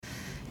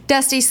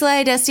Dusty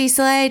Slay, Dusty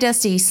Slay,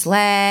 Dusty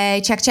Slay.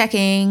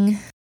 Checking.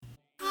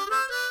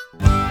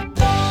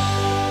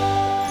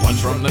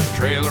 One's from the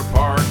trailer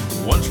park,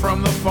 one's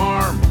from the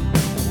farm.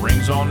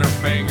 Rings on their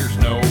fingers,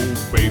 no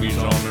babies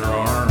on their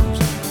arms.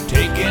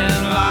 Taking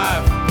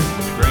life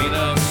with a grain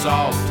of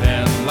salt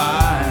and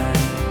lime.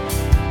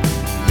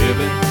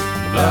 Living,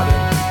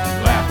 loving,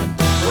 laughing,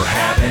 we're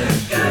having a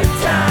good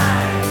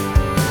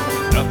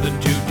time. Nothing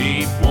too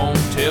deep, won't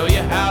tell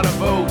you how to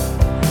vote.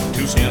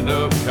 Two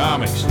stand-up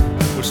comics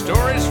with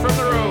stories from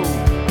the road.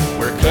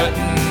 We're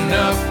cutting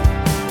up,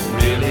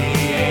 really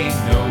ain't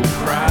no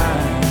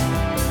crime.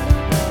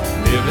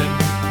 Living,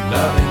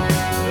 loving,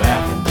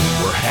 laughing,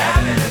 we're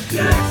having a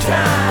good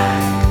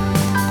time.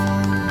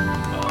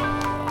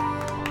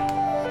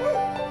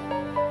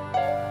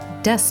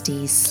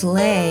 Dusty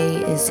Slay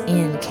is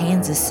in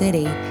Kansas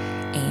City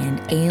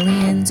and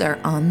aliens are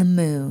on the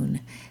moon.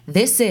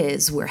 This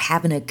is We're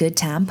Having a Good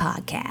Time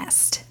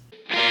podcast.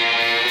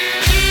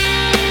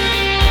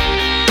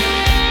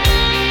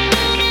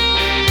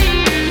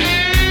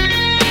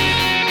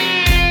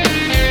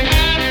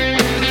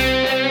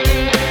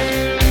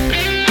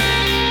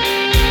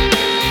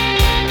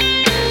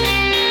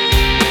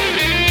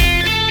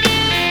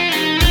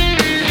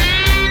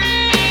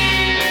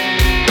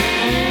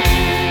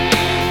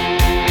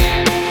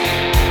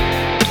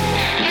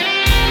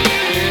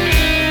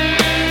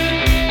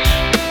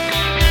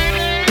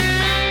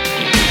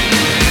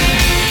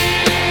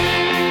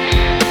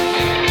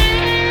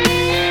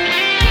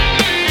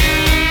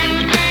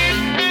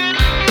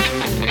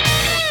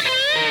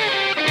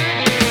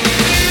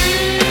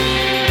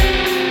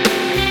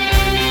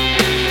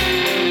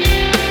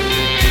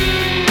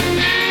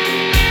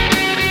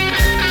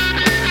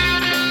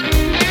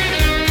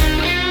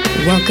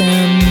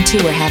 Welcome to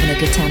We're Having a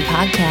Good Time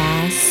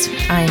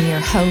podcast. I'm your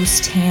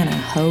host, Hannah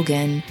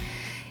Hogan.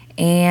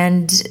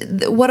 And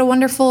what a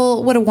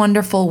wonderful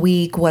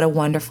week. What a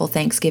wonderful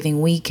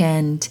Thanksgiving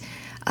weekend.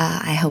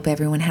 I hope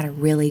everyone had a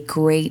really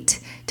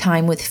great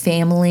time with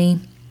family.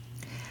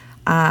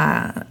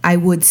 I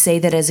would say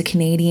that as a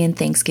Canadian,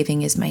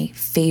 Thanksgiving is my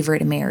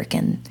favorite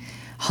American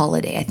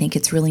holiday. I think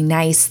it's really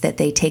nice that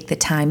they take the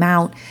time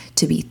out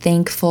to be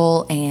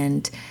thankful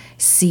and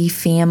see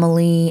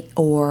family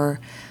or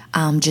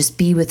just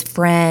be with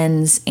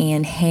friends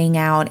and hang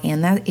out.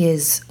 And that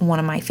is one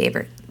of my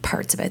favorite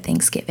parts about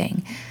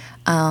Thanksgiving.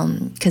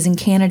 Because in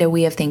Canada,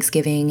 we have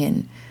Thanksgiving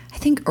in, I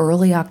think,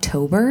 early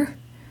October,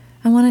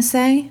 I want to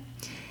say.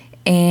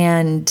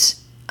 And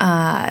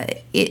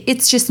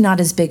it's just not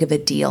as big of a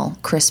deal.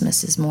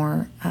 Christmas is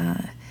more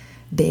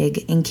big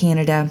in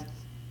Canada.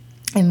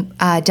 And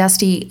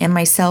Dusty and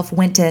myself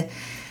went to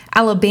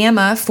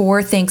Alabama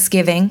for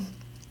Thanksgiving.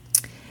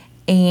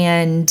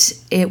 And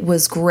it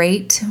was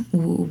great.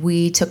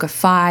 We took a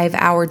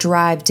 5-hour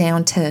drive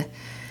down to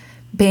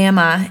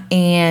Bama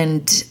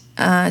and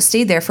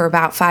stayed there for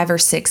about 5 or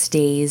 6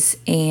 days.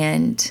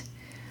 And,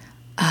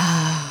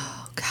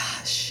 oh,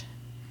 gosh,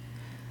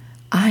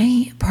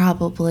 I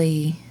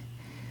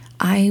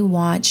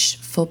watched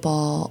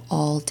football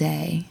all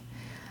day.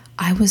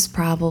 I was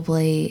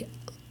probably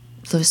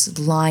just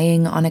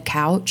lying on a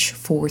couch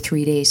for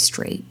 3 days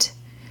straight.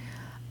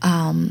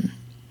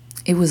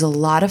 It was a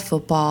lot of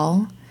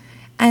football.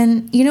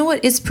 And you know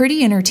what? It's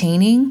pretty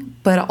entertaining,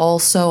 but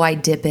also I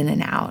dip in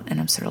and out. And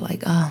I'm sort of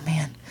like, oh,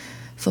 man,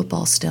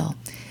 football still.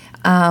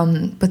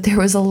 But there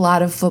was a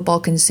lot of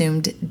football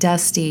consumed.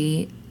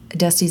 Dusty's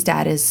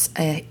dad is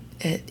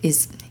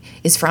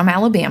from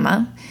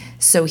Alabama,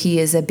 so he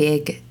is a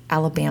big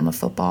Alabama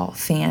football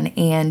fan.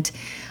 And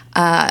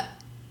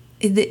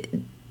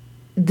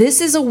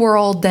this is a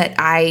world that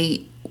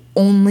I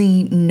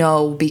only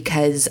know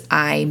because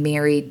I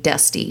married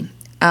Dusty.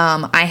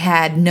 I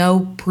had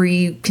no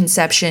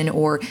preconception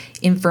or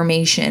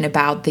information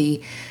about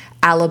the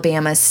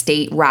Alabama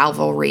state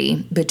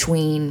rivalry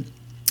between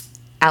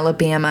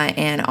Alabama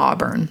and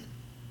Auburn.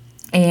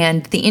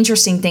 And the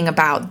interesting thing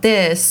about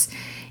this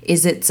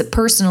is it's a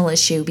personal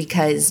issue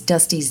because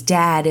Dusty's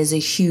dad is a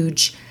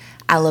huge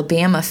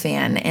Alabama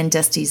fan and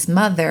Dusty's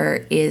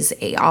mother is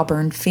a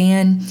Auburn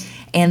fan.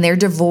 And they're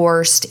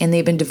divorced, and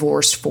they've been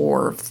divorced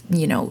for,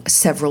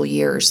 several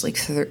years,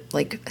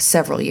 like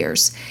several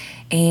years.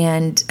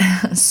 And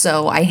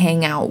so I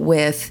hang out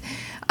with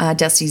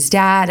Dusty's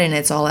dad, and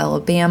it's all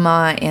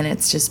Alabama, and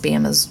it's just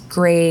Bama's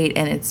great,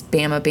 and it's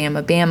Bama,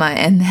 Bama, Bama.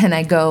 And then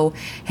I go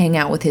hang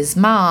out with his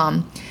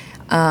mom,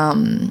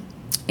 and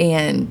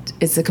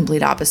it's the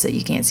complete opposite.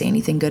 You can't say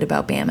anything good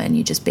about Bama, and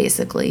you just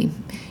basically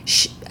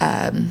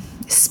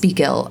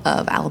speak ill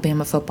of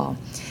Alabama football.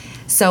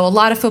 So a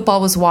lot of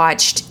football was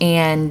watched,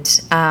 and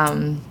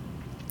that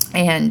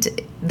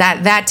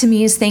to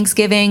me is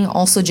Thanksgiving.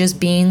 Also, just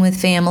being with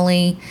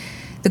family.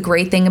 The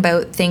great thing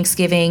about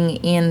Thanksgiving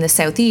in the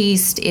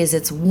Southeast is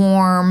it's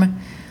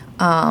warm.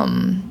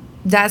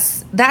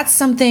 That's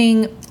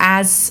something,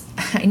 as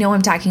I know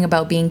I'm talking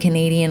about being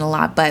Canadian a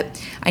lot,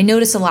 but I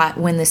notice a lot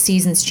when the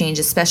seasons change,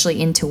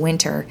 especially into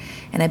winter.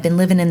 And I've been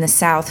living in the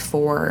South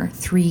for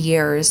 3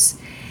 years,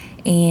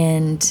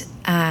 and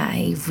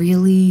I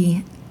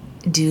really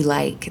do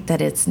like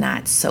that it's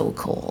not so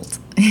cold.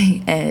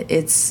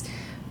 It's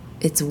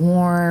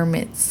warm,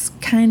 it's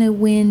kind of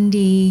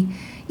windy.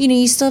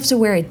 You still have to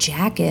wear a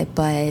jacket,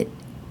 but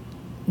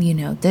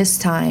this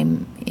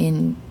time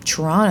in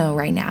Toronto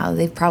right now,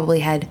 they've probably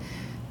had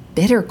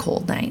bitter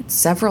cold nights,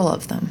 several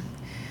of them.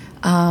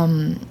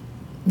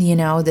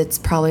 That's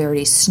probably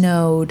already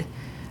snowed.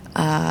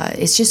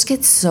 It just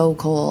gets so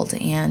cold,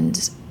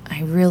 and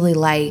I really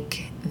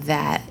like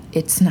that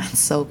it's not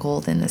so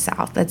cold in the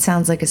South. That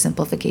sounds like a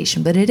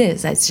simplification, but it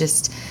is. It's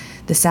just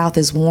the South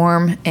is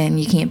warm, and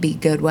you can't beat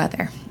good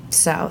weather.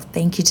 So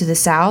thank you to the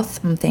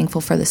South. I'm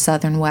thankful for the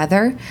Southern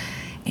weather,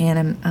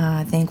 and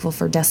I'm thankful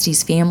for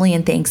Dusty's family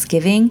and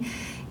Thanksgiving,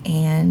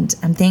 and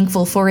I'm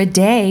thankful for a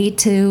day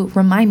to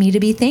remind me to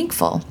be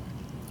thankful.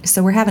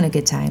 So we're having a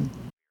good time.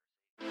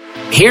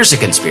 Here's a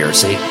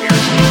conspiracy.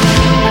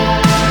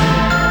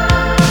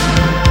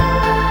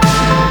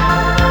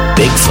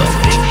 Bigfoot.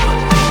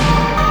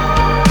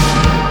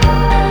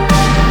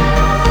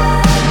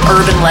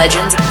 Urban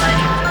legends.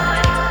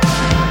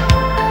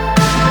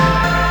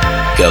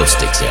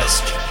 Ghosts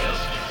exist.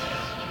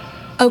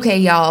 Okay,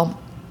 y'all.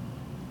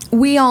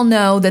 We all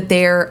know that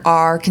there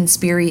are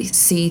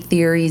conspiracy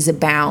theories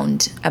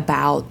abound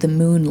about the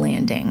moon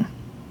landing.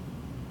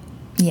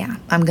 Yeah,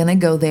 I'm going to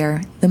go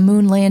there. The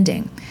moon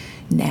landing.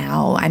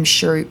 Now, I'm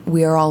sure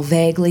we are all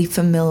vaguely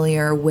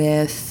familiar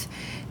with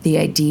the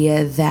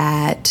idea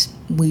that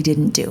we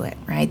didn't do it,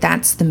 right?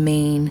 That's the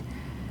main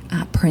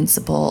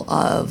principle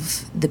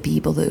of the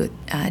people who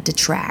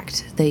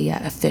detract the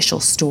official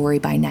story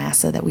by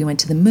NASA that we went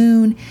to the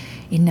moon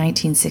in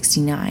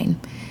 1969.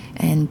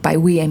 And by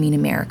we, I mean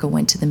America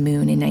went to the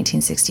moon in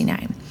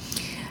 1969.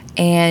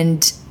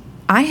 And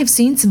I have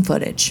seen some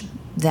footage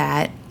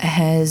that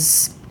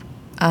has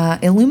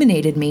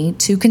illuminated me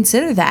to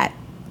consider that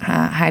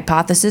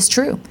hypothesis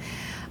true.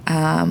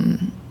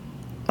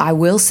 I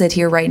will sit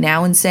here right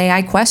now and say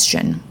I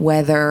question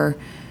whether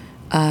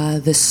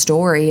the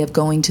story of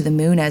going to the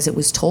moon as it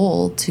was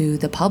told to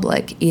the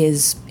public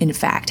is, in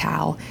fact,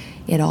 how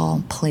it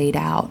all played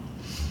out.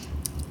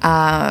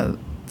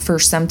 For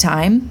some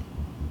time,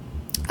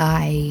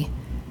 I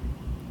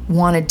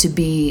wanted to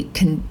be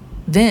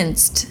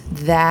convinced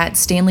that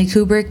Stanley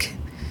Kubrick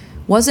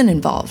wasn't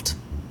involved,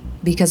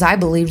 because I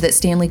believed that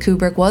Stanley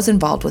Kubrick was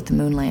involved with the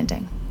moon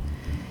landing.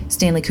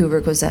 Stanley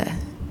Kubrick was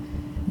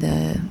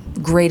the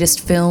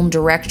greatest film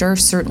director,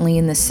 certainly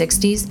in the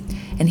 60s,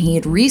 and he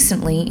had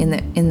recently, in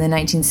the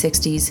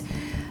 1960s,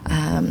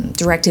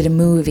 directed a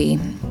movie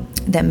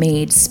that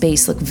made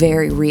space look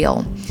very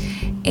real.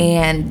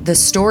 And the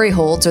story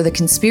holds, or the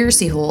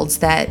conspiracy holds,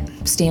 that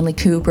Stanley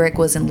Kubrick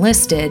was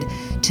enlisted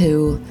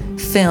to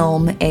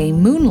film a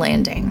moon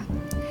landing.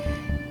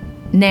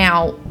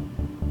 Now,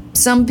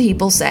 some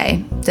people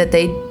say that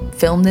they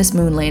filmed this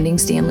moon landing.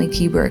 Stanley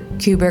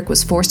Kubrick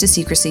was forced to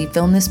secrecy,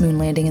 filmed this moon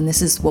landing, and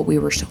this is what we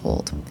were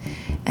told.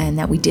 And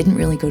that we didn't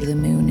really go to the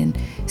moon, and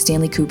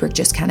Stanley Kubrick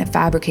just kind of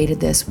fabricated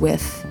this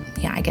with,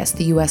 I guess,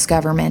 the U.S.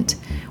 government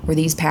or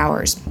these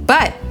powers.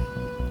 But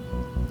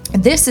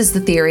this is the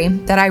theory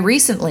that I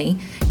recently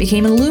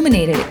became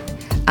illuminated.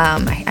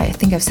 I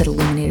think I've said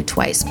illuminated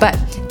twice, but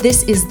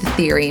this is the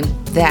theory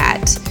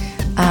that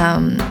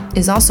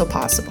is also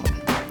possible.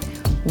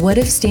 What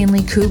if Stanley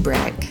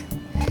Kubrick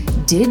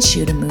did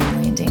shoot a moon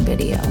landing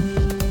video,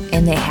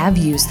 and they have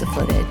used the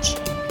footage,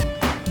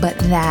 but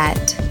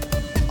that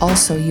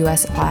also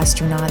U.S.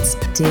 astronauts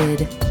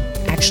did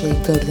actually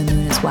go to the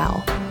moon as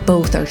well?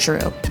 Both are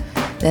true.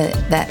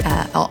 That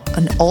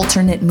an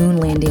alternate moon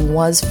landing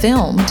was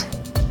filmed,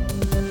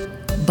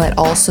 but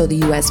also the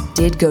U.S.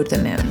 did go to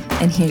the moon.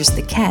 And here's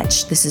the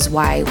catch. This is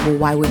why,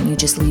 why wouldn't you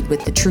just lead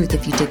with the truth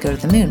if you did go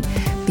to the moon?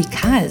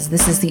 Because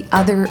this is the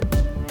other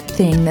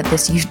thing that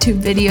this YouTube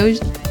video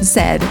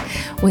said,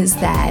 was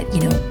that,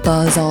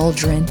 Buzz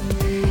Aldrin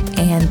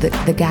and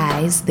the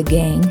guys, the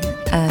gang,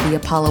 the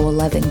Apollo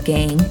 11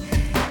 gang,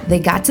 they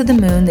got to the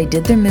moon, they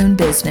did their moon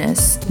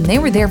business, and they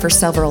were there for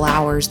several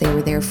hours. They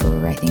were there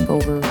for, I think,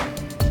 over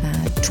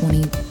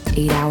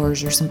 28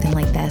 hours or something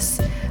like this,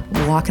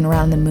 walking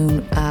around the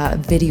moon,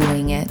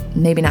 videoing it.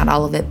 Maybe not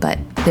all of it, but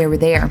they were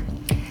there.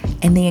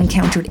 And they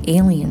encountered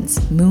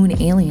aliens,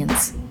 moon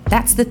aliens.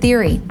 That's the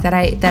theory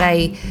that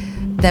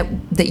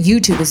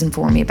YouTube has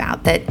informed me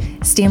about, that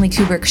Stanley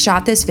Kubrick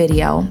shot this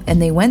video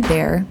and they went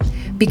there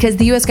because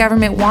the U.S.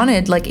 government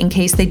wanted, in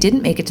case they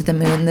didn't make it to the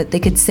moon, that they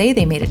could say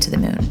they made it to the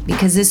moon,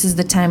 because this is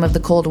the time of the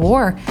Cold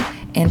War.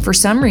 And for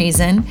some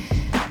reason,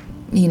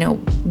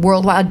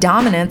 worldwide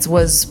dominance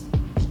was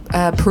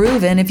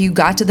proven if you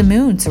got to the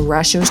moon. So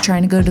Russia was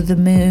trying to go to the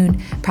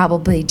moon,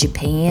 probably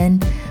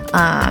Japan,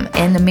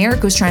 and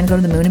America was trying to go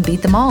to the moon and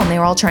beat them all, and they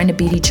were all trying to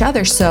beat each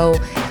other. So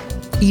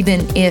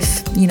even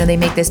if, they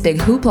make this big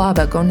hoopla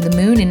about going to the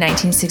moon in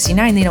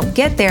 1969, they don't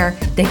get there,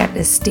 they got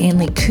this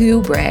Stanley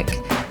Kubrick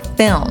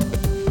film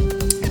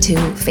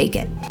to fake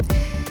it.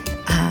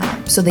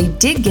 So they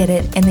did get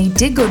it, and they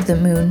did go to the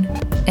moon,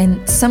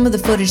 and some of the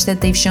footage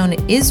that they've shown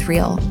is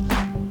real,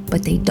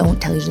 but they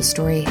don't tell you the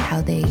story how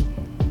they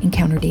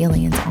encountered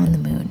aliens on the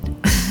moon.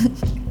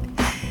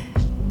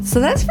 So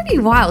that's pretty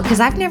wild, because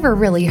I've never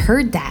really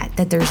heard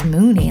that there's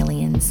moon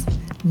aliens.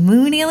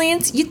 Moon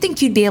aliens? You'd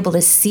think you'd be able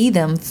to see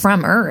them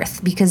from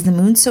Earth because the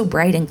moon's so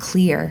bright and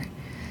clear.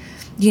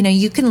 You know,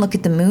 you can look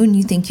at the moon,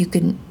 you think you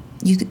can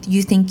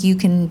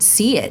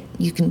see it.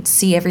 You can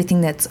see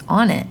everything that's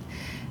on it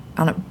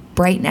on a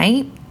bright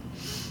night.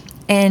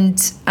 And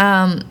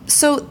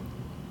so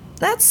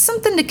that's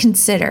something to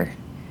consider.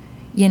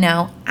 You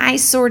know, I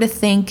sort of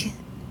think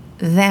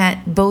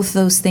that both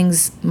those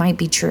things might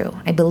be true.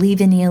 I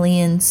believe in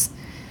aliens.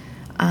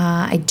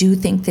 I do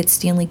think that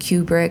Stanley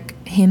Kubrick,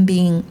 him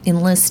being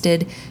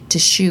enlisted to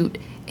shoot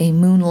a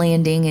moon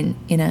landing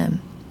in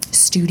a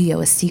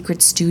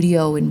secret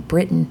studio in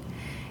Britain,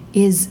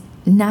 is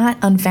not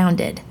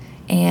unfounded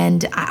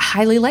and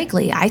highly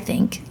likely, I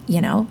think,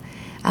 you know,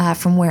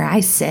 from where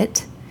I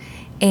sit.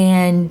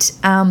 And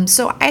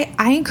so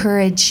I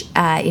encourage,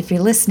 if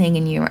you're listening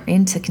and you're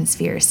into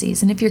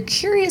conspiracies, and if you're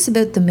curious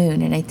about the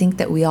moon, and I think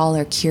that we all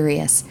are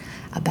curious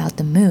about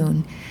the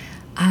moon,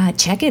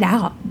 check it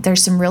out.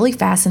 There's some really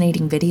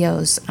fascinating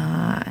videos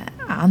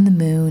on the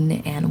moon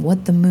and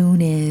what the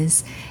moon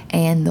is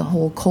and the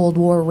whole Cold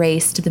War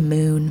race to the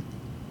moon.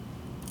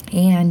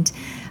 And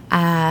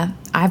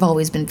I've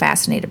always been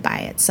fascinated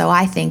by it. So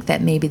I think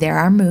that maybe there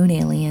are moon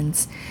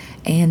aliens,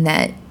 and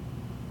that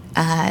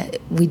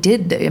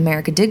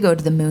America did go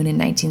to the moon in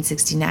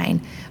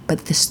 1969,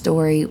 but the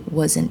story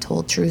wasn't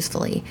told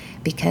truthfully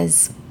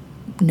because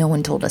no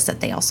one told us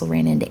that they also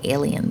ran into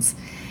aliens.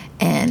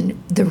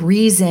 And the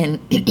reason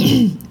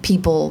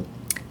the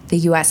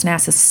U.S.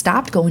 NASA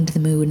stopped going to the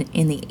moon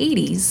in the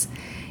 80s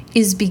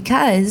is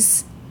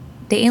because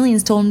the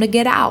aliens told them to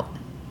get out.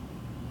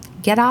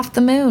 Get off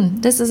the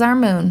moon. This is our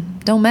moon.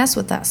 Don't mess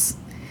with us.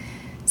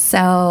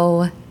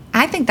 So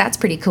I think that's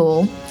pretty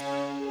cool.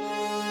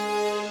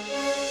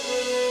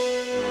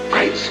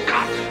 Great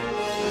Scott!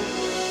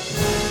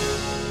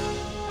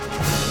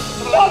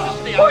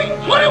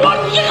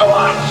 1.21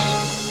 gigawatts!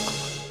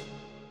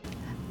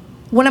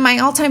 One of my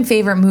all-time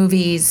favorite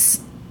movies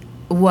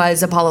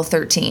was Apollo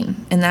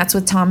 13, and that's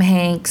with Tom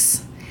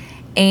Hanks.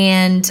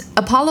 And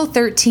Apollo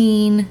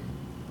 13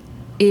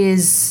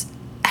 is,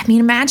 I mean,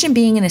 imagine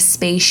being in a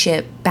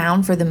spaceship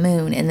bound for the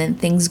moon and then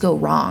things go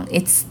wrong.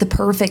 It's the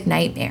perfect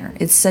nightmare.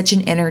 It's such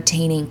an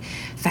entertaining,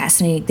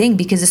 fascinating thing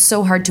because it's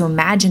so hard to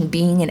imagine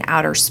being in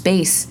outer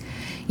space,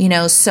 you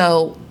know.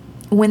 So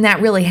when that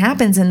really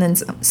happens and then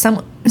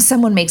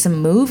someone makes a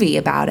movie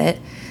about it,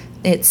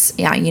 it's,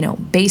 yeah, you know,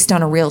 based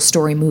on a real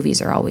story.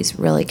 Movies are always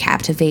really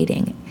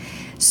captivating.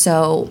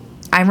 So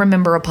I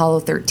remember Apollo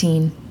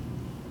 13.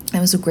 It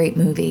was a great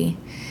movie.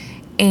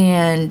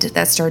 And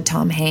that starred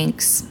Tom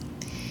Hanks.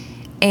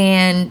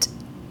 And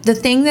the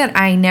thing that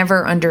I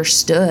never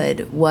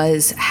understood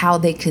was how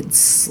they could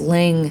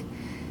sling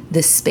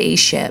the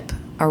spaceship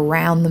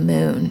around the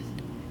moon.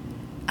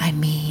 I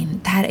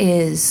mean,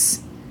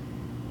 that's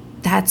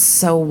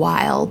so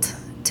wild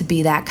to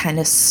be that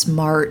kind of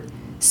smart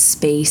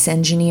space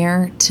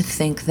engineer, to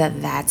think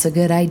that that's a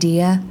good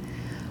idea.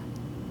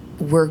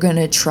 We're going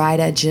to try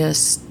to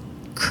just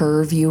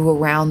curve you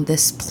around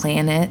this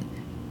planet,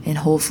 and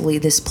hopefully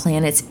this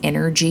planet's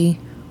energy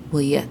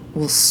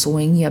will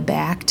swing you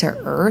back to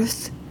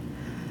Earth.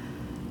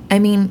 I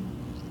mean,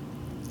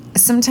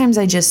 sometimes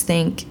I just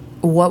think,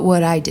 what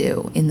would I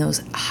do in those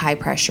high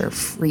pressure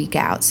freak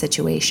out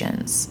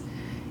situations?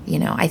 You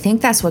know, I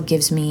think that's what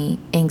gives me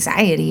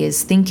anxiety,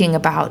 is thinking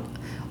about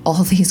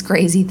all these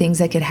crazy things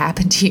that could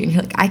happen to you. And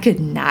you're like, I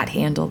could not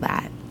handle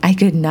that. I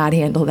could not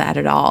handle that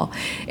at all.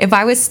 If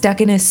I was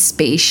stuck in a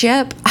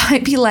spaceship,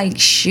 I'd be like,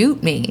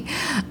 shoot me.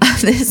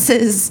 This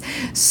is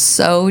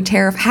so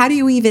terrifying. How do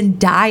you even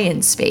die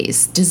in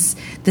space? Does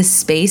the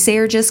space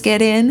air just get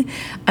in?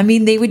 I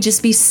mean, they would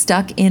just be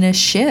stuck in a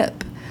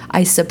ship,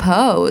 I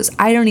suppose.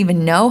 I don't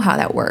even know how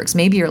that works.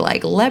 Maybe you're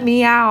like, let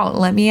me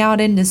out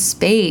into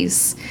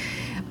space.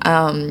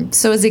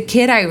 So as a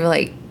kid, I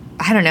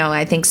don't know,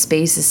 I think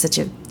space is such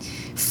a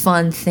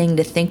fun thing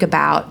to think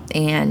about.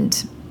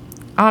 And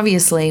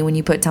obviously, when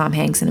you put Tom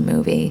Hanks in a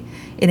movie,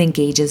 it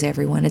engages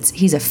everyone.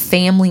 He's a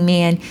family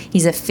man.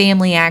 He's a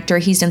family actor.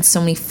 He's done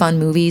so many fun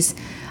movies.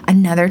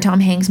 Another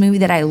Tom Hanks movie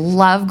that I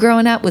loved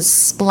growing up was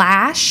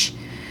Splash,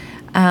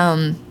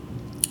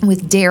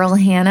 with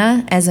Daryl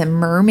Hannah as a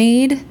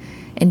mermaid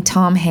and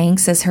Tom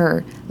Hanks as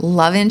her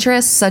love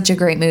interest. Such a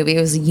great movie.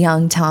 It was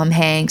young Tom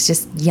Hanks,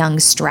 just young,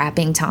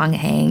 strapping Tom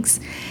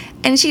Hanks.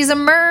 And she's a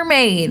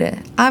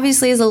mermaid.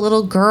 Obviously, as a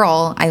little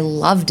girl, I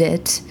loved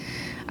it.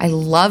 I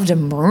loved a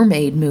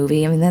mermaid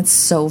movie. I mean, that's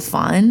so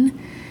fun.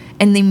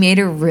 And they made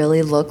her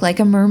really look like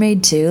a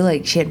mermaid, too.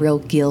 Like, she had real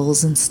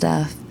gills and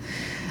stuff.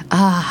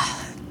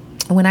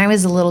 When I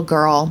was a little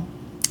girl.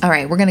 All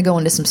right, we're going to go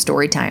into some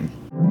story time.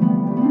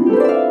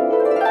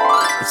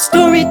 It's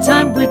story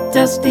time with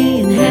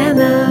Dusty and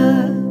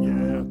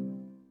Hannah.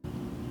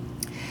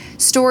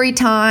 Story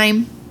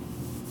time.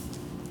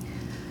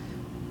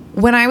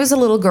 When I was a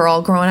little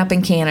girl growing up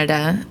in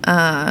Canada,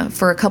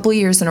 for a couple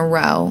years in a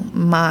row,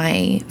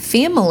 my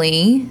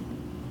family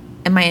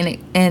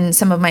and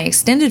some of my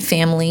extended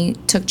family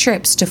took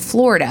trips to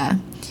Florida.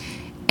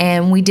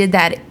 And we did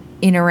that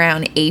in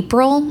around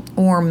April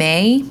or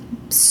May.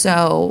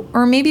 So,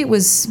 or maybe it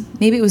was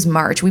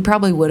March. We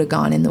probably would have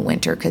gone in the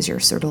winter because you're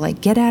sort of like,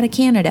 get out of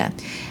Canada.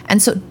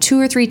 And so 2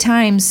 or 3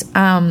 times,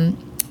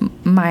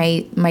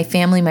 my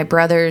family, my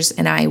brothers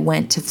and I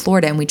went to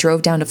Florida, and we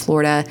drove down to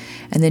Florida,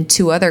 and then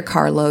 2 other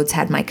carloads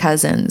had my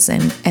cousins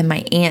and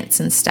my aunts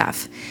and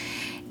stuff.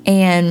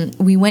 And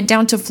we went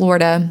down to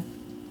Florida,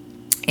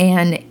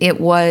 and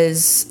it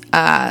was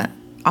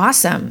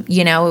awesome.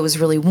 You know, it was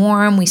really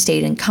warm. We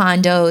stayed in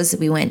condos.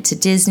 We went to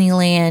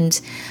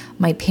Disneyland.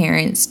 My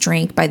parents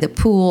drank by the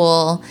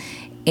pool,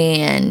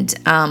 and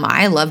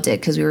I loved it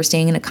because we were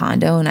staying in a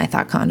condo, and I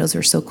thought condos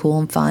were so cool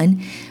and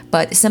fun.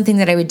 But something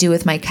that I would do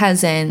with my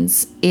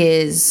cousins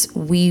is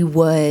we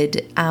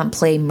would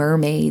play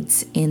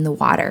mermaids in the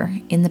water,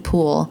 in the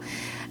pool,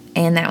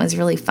 and that was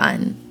really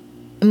fun.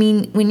 I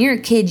mean, when you're a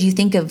kid, you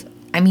think of,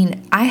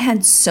 I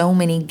had so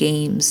many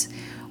games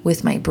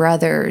with my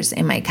brothers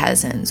and my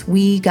cousins.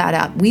 We got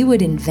up, we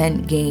would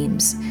invent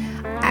games.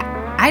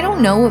 I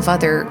don't know if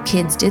other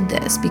kids did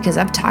this, because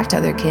I've talked to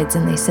other kids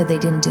and they said they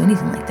didn't do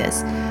anything like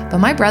this. But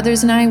my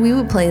brothers and I, we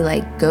would play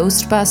like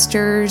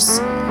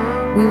Ghostbusters.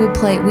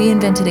 We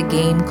invented a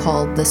game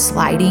called the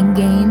sliding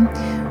game,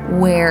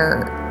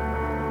 where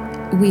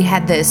we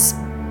had this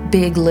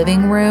big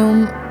living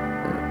room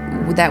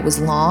that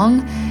was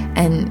long,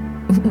 and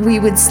we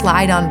would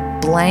slide on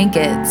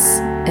blankets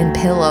and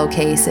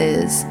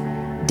pillowcases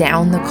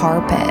down the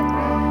carpet.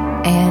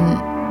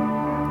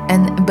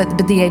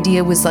 But the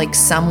idea was like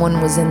someone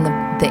was in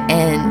the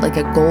end, like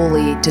a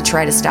goalie, to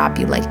try to stop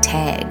you, like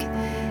tag.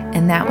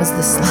 And that was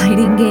the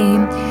sliding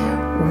game.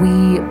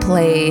 We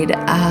played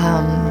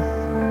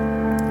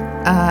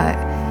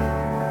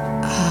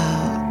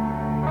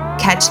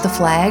Catch the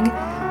Flag.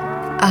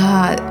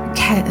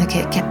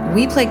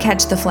 We played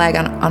Catch the Flag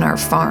on our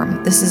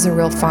farm. This is a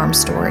real farm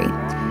story.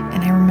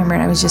 And I remember,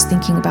 I was just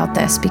thinking about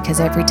this because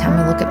every time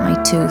I look at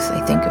my tooth, I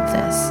think of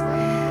this.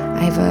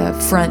 I have a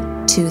front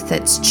tooth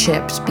that's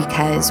chipped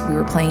because we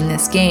were playing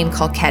this game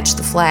called Catch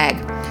the Flag.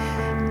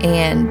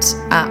 And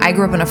I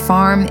grew up on a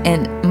farm,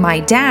 and my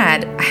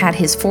dad had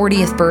his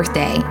 40th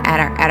birthday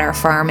at our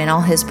farm, and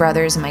all his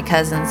brothers and my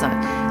cousins, a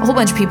whole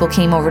bunch of people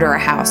came over to our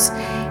house.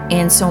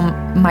 And so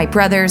my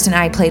brothers and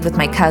I played with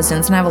my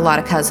cousins, and I have a lot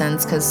of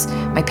cousins because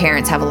my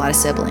parents have a lot of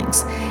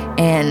siblings,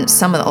 and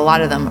a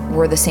lot of them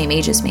were the same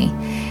age as me.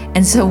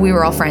 And so we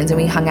were all friends, and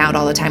we hung out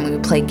all the time. We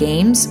would play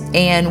games,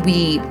 and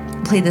we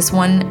played this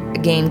one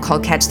game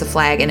called Catch the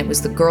Flag, and it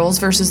was the girls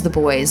versus the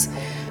boys,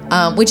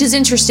 which is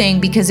interesting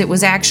because it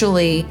was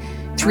actually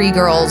 3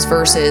 girls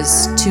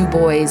versus 2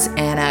 boys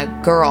and a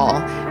girl,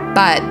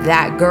 but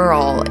that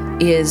girl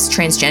is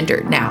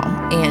transgendered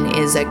now and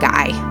is a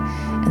guy,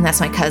 and that's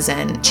my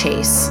cousin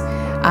Chase.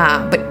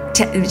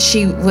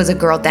 She was a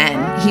girl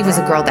then, he was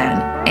a girl then,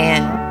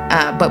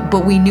 and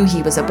but we knew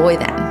he was a boy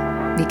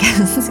then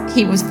because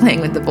he was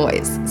playing with the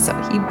boys.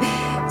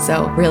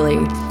 So really,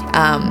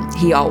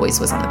 he always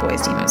was on the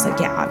boys' team. I was like,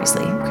 yeah,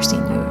 obviously,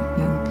 Christine,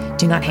 you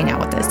do not hang out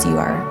with us. You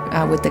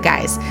are with the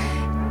guys.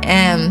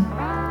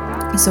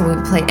 So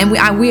we played,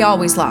 and we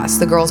always lost.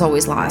 The girls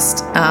always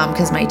lost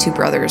because my 2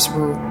 brothers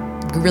were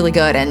really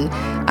good, and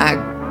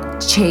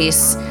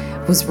Chase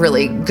was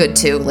really good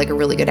too, like a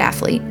really good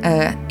athlete.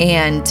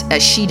 And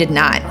she did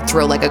not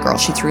throw like a girl.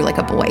 She threw like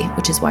a boy,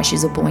 which is why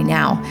she's a boy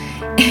now.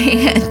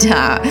 And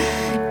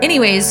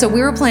anyways, so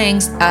we were playing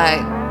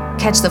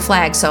Catch the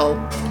Flag. So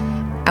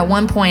at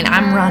one point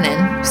I'm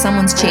running,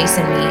 someone's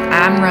chasing me,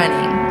 I'm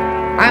running,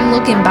 I'm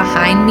looking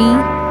behind me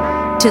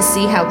to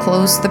see how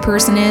close the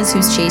person is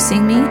who's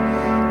chasing me,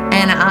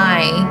 and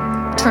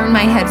I turn my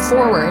head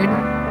forward,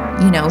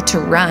 to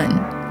run,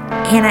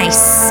 and I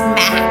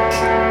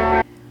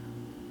smack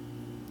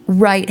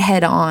right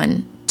head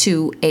on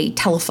to a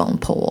telephone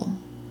pole.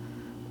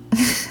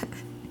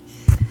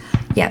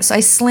 Yeah, so I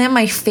slam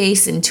my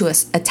face into a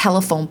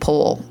telephone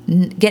pole,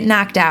 get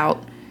knocked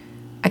out,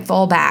 I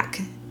fall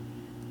back.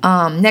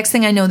 Next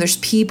thing I know, there's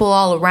people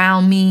all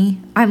around me.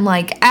 I'm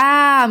like,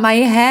 my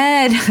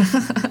head.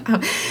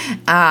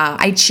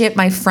 I chipped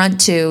my front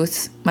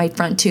tooth. My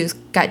front tooth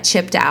got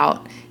chipped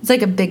out. It's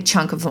like a big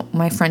chunk of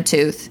my front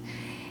tooth.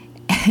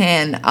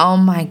 And oh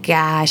my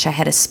gosh, I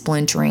had a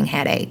splintering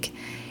headache.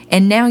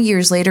 And now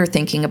years later,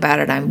 thinking about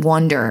it, I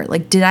wonder,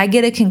 like, did I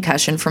get a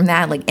concussion from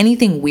that? Like,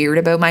 anything weird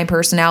about my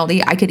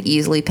personality, I could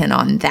easily pin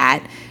on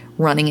that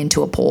running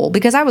into a pole,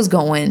 because I was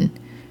going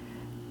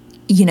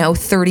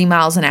 30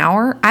 miles an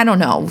hour. I don't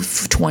know,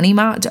 20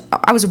 miles.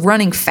 I was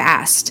running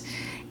fast,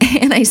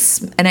 and I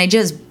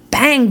just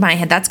banged my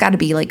head. That's got to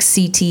be like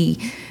CT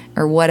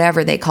or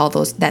whatever they call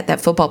those that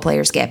football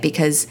players get,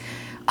 because,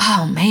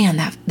 oh man,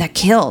 that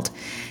killed.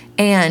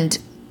 And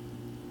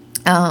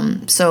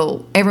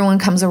so everyone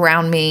comes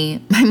around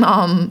me. My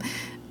mom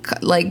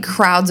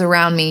crowds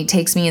around me,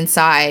 takes me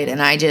inside,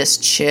 and I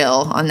just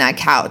chill on that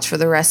couch for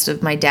the rest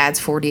of my dad's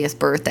 40th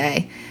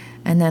birthday,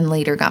 and then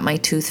later got my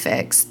tooth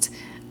fixed.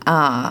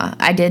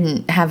 I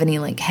didn't have any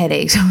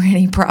headaches or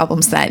any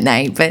problems that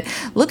night, but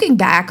looking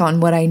back on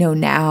what I know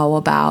now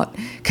about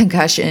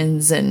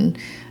concussions and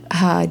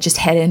just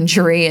head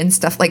injury and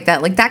stuff like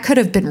that. Like that could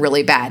have been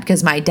really bad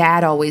because my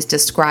dad always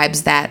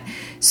describes that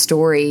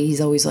story.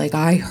 He's always like,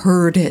 I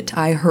heard it.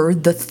 I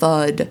heard the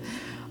thud.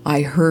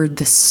 I heard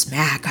the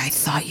smack. I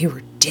thought you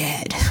were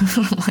dead.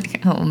 I'm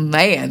like, oh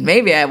man,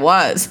 maybe I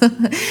was.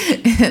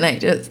 And I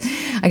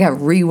got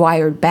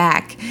rewired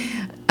back.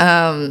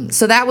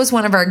 So that was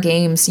one of our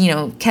games,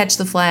 Catch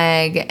the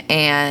Flag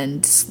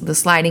and the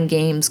sliding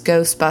games,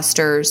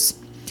 Ghostbusters.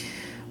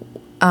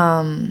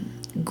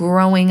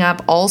 Growing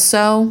up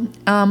also,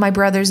 my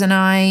brothers and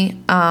I,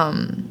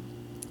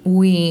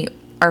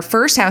 our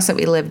first house that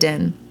we lived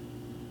in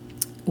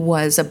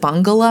was a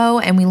bungalow,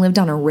 and we lived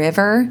on a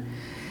river,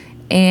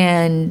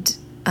 and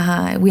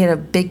we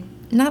had it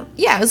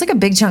was like a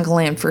big chunk of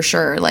land for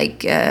sure,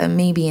 like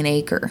maybe an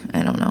acre,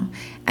 I don't know,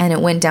 and it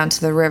went down to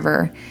the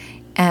river.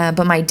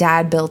 But my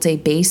dad built a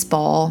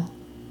baseball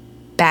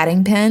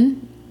batting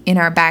pen in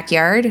our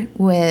backyard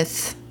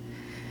with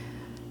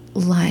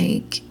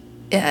like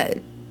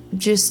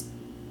just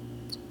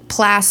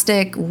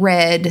plastic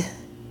red,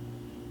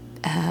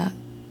 kind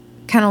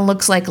of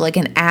looks like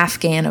an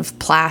Afghan of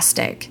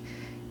plastic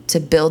to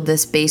build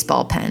this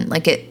baseball pen.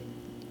 Like it,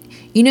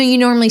 you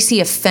normally see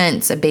a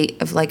fence, of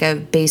like a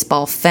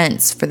baseball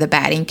fence for the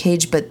batting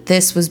cage, but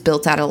this was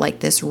built out of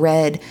like this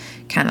red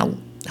kind of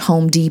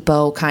Home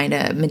Depot kind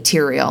of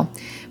material,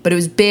 but it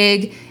was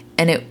big,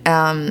 and it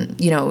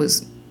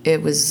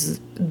was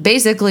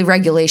basically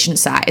regulation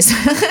size.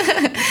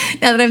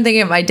 Now that I'm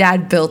thinking, my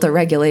dad built a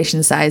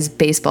regulation size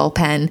baseball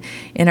pen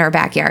in our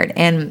backyard,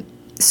 and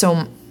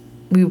so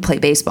we would play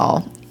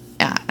baseball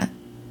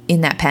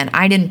in that pen.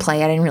 I didn't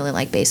play. I didn't really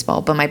like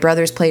baseball, but my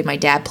brothers played, my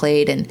dad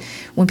played, and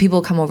when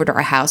people come over to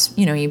our house,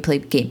 you play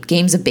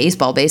games of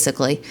baseball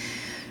basically.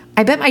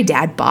 I bet my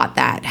dad bought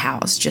that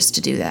house just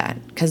to do that,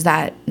 because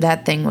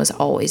that thing was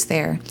always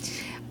there.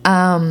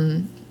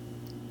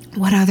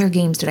 What other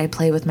games did I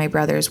play with my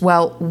brothers?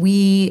 Well,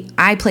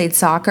 I played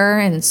soccer,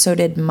 and so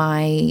did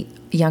my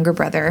younger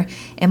brother,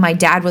 and my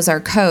dad was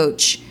our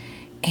coach,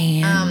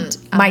 and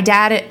my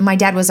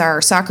dad was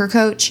our soccer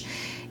coach,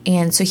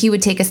 and so he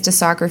would take us to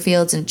soccer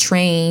fields and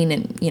train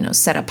and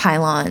set up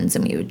pylons,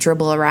 and we would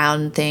dribble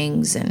around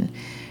things,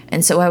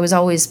 and so I was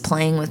always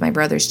playing with my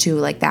brothers too,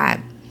 like that.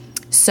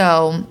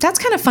 So that's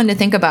kind of fun to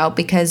think about,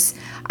 because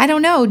I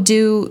don't know,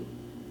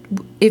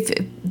 if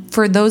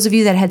for those of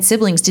you that had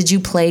siblings, did you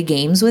play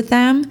games with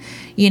them,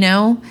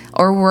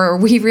 or were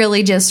we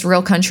really just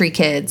real country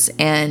kids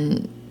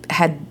and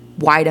had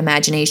wide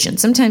imagination?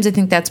 Sometimes I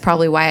think that's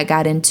probably why I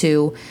got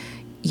into,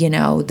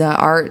 the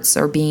arts,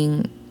 or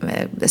being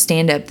a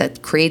stand-up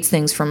that creates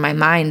things from my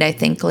mind. I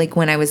think like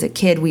when I was a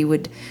kid, we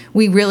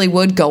really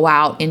would go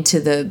out into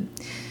the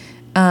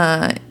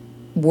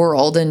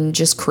world and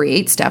just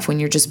create stuff when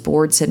you're just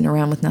bored sitting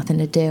around with nothing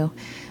to do.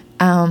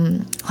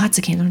 Lots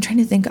of games. I'm trying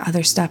to think of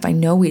other stuff. I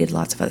know we did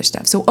lots of other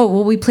stuff. So,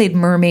 we played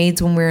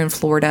mermaids when we were in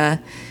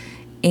Florida,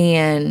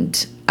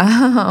 and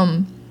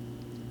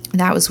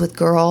that was with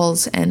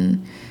girls.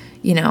 And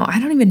I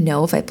don't even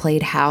know if I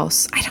played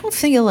house. I don't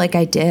feel like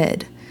I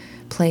did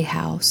play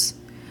house.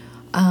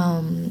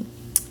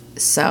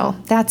 So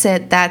that's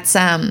it. That's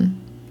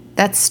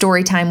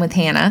story time with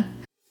Hannah.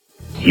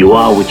 You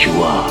are what you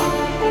are.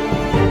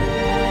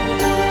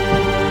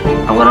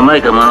 I'm gonna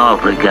make him an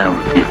offer again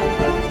with you.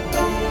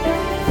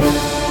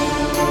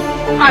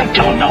 I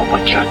don't know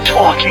what you're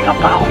talking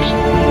about.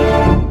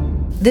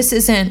 This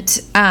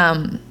isn't,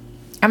 I'm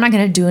not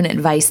going to do an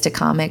advice to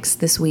comics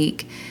this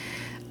week,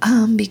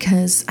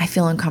 because I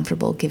feel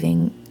uncomfortable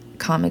giving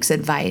comics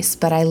advice,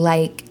 but I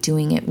like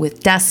doing it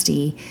with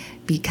Dusty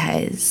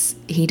because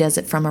he does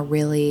it from a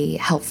really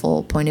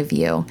helpful point of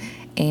view,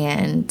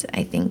 and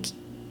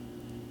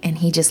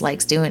he just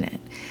likes doing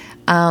it.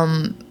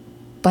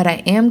 But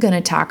I am going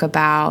to talk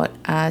about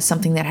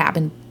something that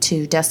happened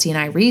to Dusty and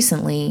I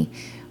recently,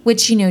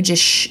 which,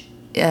 just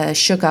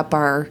shook up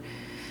our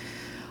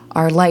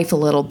life a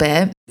little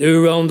bit.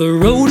 They're on the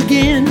road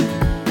again.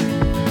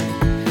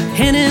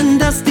 Hannah and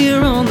Dusty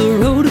are on the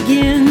road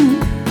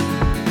again,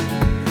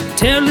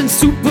 telling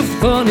super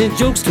funny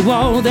jokes to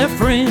all their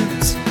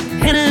friends.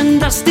 Hannah and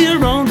Dusty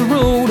are on the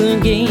road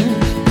again.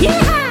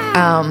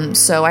 Yeah!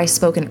 So I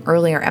spoke in an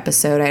earlier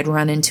episode, I'd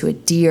run into a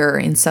deer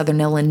in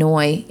southern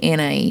Illinois, and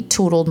I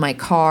totaled my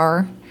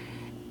car.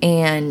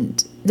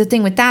 And the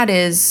thing with that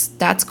is,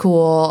 that's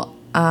cool.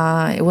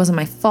 It wasn't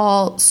my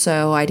fault,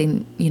 so I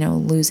didn't,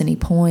 lose any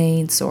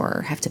points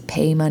or have to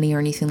pay money or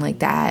anything like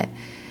that.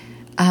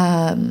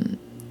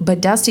 But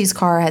Dusty's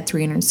car had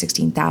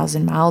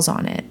 316,000 miles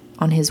on it,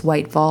 on his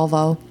white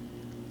Volvo.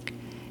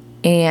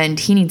 And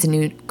he needs a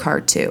new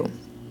car too.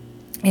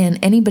 And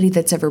anybody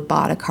that's ever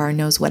bought a car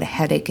knows what a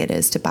headache it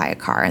is to buy a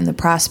car, and the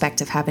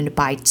prospect of having to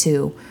buy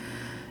two,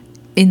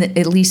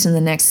 at least in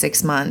the next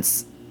 6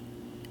 months.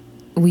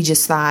 We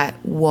just thought,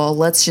 well,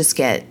 let's just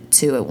get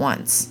two at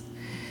once.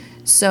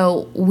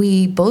 So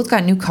we both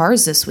got new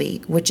cars this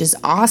week, which is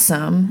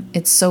awesome.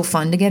 It's so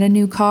fun to get a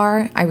new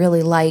car. I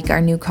really like our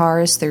new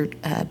cars. They're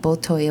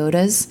both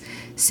Toyotas,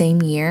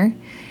 same year.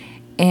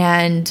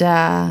 And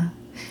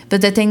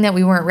But the thing that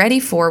we weren't ready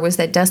for was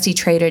that Dusty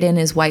traded in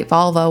his white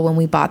Volvo when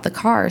we bought the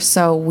car.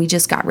 So we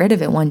just got rid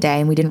of it one day,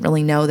 and we didn't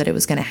really know that it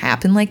was going to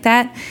happen like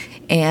that.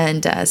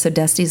 And so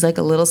Dusty's like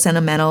a little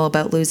sentimental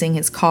about losing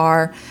his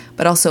car,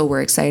 but also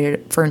we're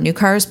excited for new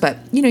cars. But,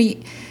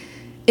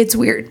 it's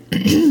weird.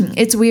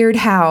 It's weird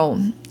how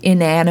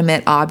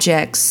inanimate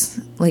objects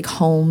like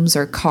homes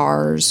or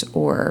cars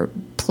or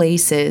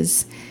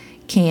places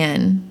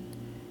can,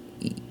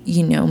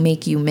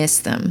 make you miss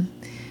them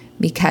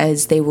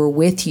because they were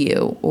with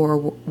you or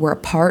were a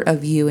part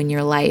of you in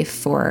your life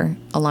for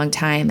a long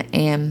time.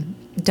 And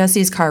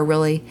Dusty's car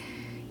really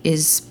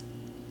is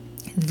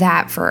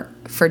that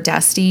for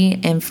Dusty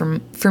and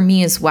for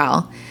me as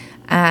well.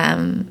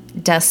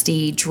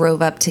 Dusty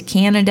drove up to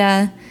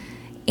Canada,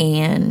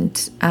 and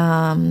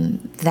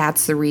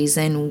that's the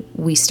reason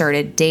we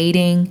started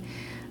dating.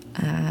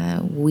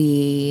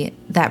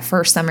 That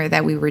first summer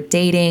that we were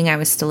dating, I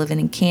was still living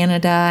in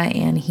Canada,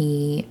 and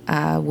he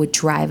would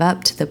drive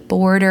up to the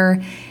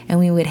border, and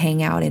we would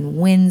hang out in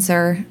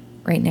Windsor,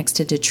 right next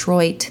to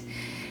Detroit.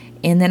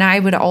 And then I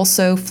would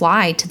also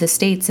fly to the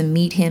States and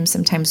meet him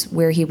sometimes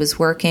where he was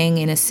working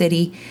in a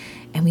city,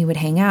 and we would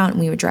hang out and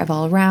we would drive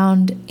all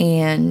around,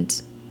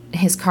 and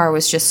his car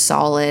was just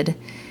solid.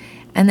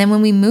 And then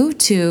when I moved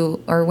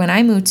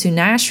to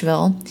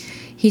Nashville,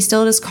 he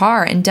still had his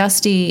car, and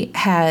Dusty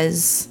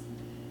has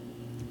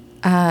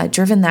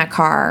driven that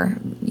car,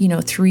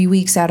 3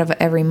 weeks out of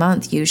every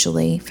month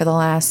usually for the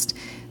last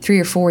 3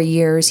 or 4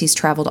 years. He's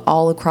traveled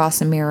all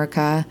across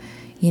America.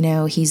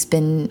 He's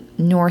been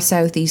north,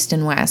 south, east,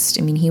 and west.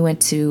 I mean, he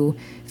went to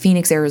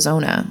Phoenix,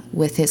 Arizona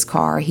with his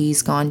car.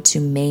 He's gone to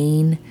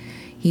Maine.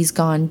 He's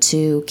gone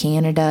to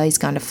Canada. He's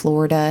gone to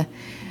Florida.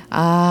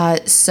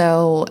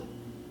 So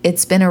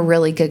it's been a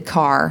really good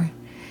car.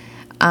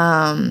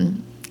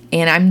 And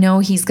I know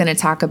he's going to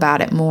talk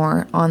about it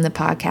more on the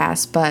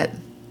podcast, but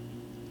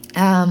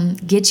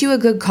get you a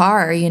good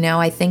car.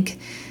 I think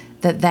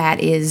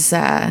that is...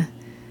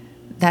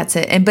 that's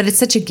it. But it's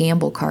such a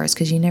gamble, cars,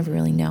 because you never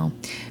really know.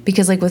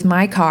 Because like with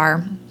my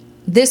car,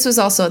 this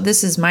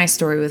is my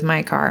story with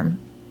my car.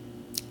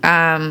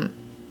 That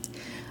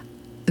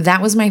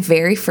was my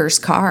very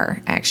first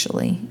car,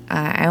 actually.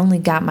 I only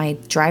got my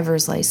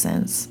driver's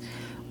license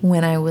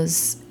when I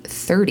was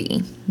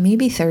 30,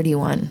 maybe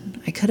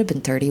 31. I could have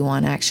been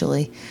 31,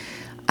 actually.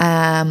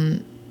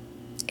 And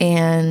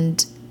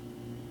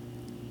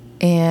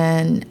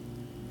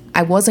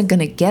I wasn't going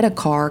to get a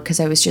car because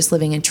I was just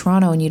living in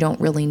Toronto, and you don't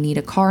really need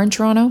a car in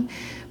Toronto.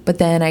 But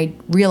then I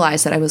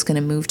realized that I was going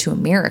to move to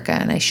America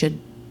and I should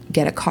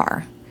get a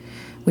car,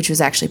 which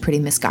was actually pretty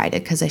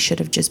misguided because I should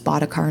have just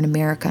bought a car in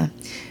America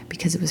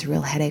because it was a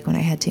real headache when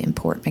I had to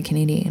import my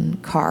Canadian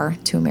car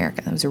to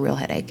America. That was a real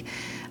headache.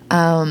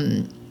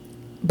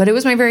 But it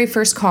was my very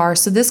first car.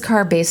 So this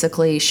car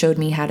basically showed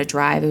me how to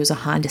drive. It was a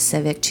Honda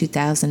Civic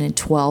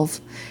 2012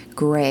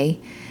 gray.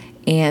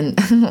 And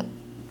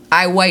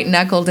I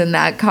white-knuckled in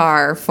that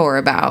car for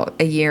about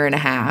a year and a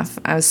half.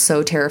 I was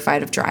so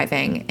terrified of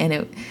driving, and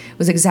it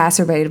was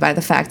exacerbated by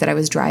the fact that I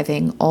was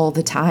driving all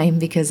the time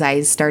because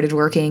I started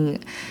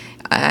working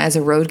as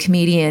a road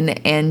comedian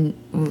and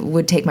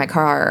would take my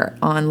car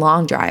on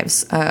long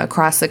drives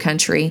across the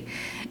country.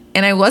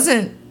 And I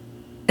wasn't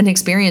an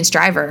experienced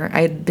driver.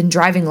 I had been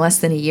driving less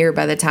than a year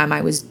by the time I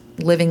was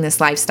living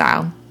this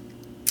lifestyle.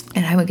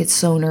 And I would get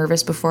so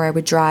nervous before I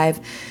would drive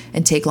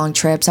and take long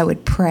trips. I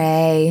would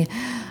pray.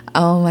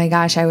 Oh my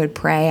gosh, I would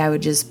pray. I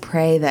would just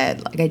pray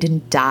that I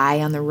didn't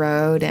die on the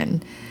road,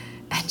 and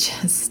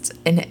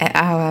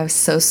I was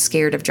so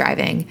scared of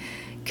driving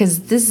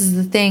because this is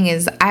the thing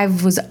is I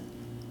was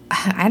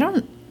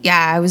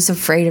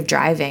afraid of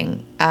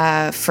driving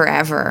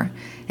forever,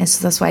 and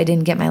so that's why I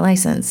didn't get my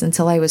license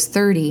until I was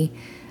 30,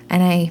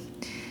 and I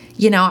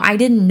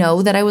didn't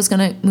know that I was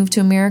going to move to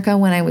America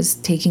when I was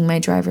taking my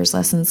driver's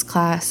lessons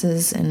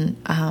classes and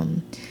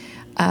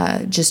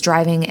just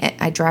driving.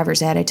 I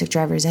took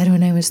driver's ed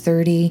when I was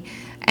 30,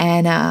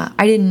 and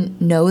I didn't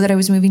know that I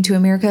was moving to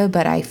America,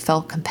 but I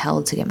felt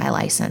compelled to get my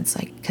license,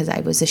 because I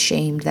was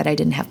ashamed that I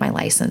didn't have my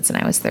license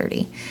and I was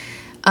 30.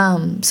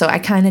 So I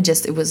kind of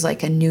it was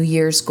like a New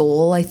Year's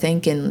goal, I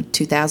think, in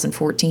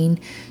 2014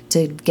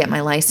 to get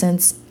my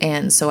license,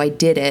 and so I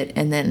did it.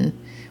 And then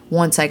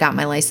once I got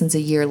my license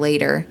a year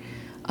later,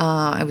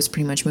 I was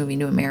pretty much moving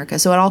to America.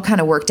 So it all kind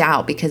of worked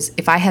out, because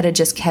if I had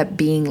just kept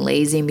being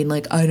lazy and being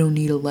like, I don't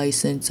need a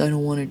license, I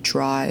don't want to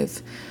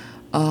drive,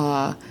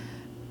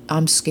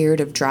 I'm scared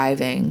of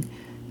driving,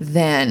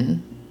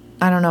 then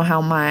I don't know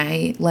how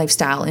my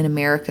lifestyle in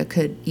America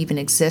could even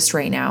exist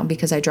right now,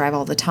 because I drive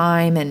all the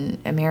time, and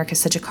America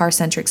is such a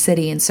car-centric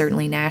city, and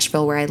certainly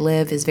Nashville, where I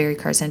live, is very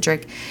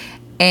car-centric.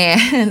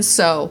 And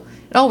so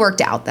it all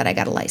worked out that I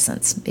got a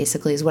license,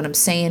 basically, is what I'm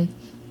saying.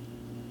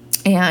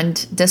 And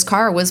this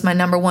car was my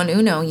number one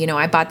uno.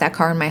 I bought that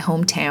car in my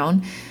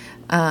hometown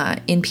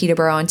in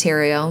Peterborough,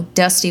 Ontario.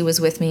 Dusty was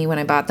with me when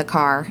I bought the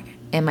car,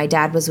 and my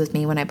dad was with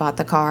me when I bought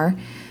the car.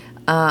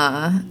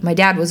 My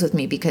dad was with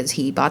me because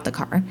he bought the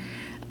car.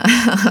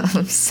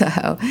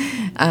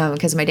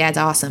 Because my dad's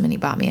awesome, and he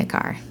bought me a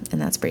car, and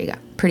that's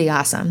pretty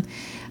awesome.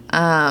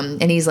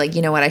 And he's like,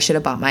 you know what? I should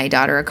have bought my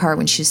daughter a car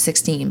when she was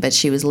 16, but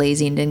she was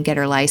lazy and didn't get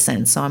her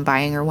license. So I'm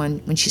buying her one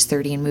when she's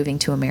 30 and moving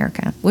to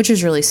America, which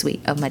was really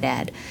sweet of my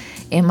dad.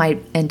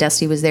 And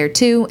Dusty was there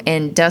too.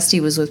 And Dusty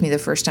was with me the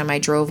first time I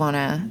drove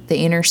on the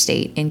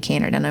interstate in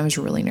Canada, and I was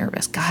really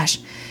nervous. Gosh,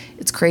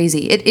 it's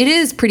crazy. It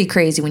is pretty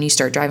crazy when you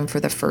start driving for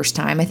the first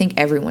time. I think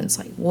everyone's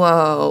like,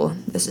 whoa,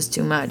 this is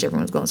too much.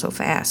 Everyone's going so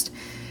fast.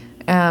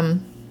 But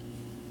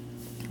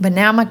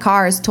now my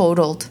car is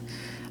totaled.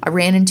 I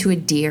ran into a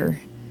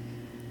deer.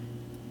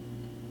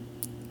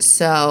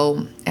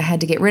 So I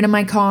had to get rid of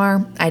my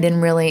car.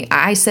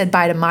 I said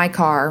bye to my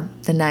car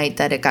the night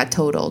that it got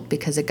totaled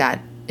because it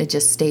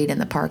just stayed in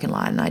the parking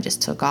lot and I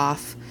just took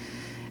off.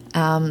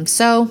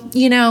 So,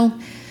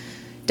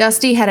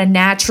 Dusty had a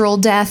natural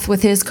death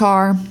with his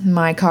car.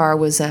 My car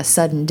was a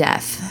sudden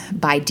death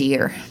by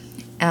deer.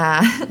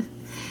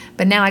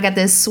 But now I got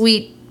this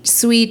sweet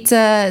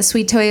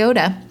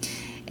Toyota,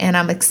 and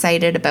I'm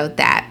excited about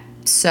that.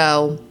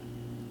 So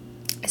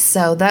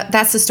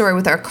that's the story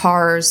with our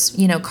cars.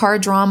 Car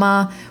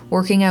drama,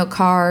 working out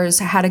cars,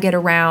 how to get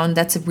around.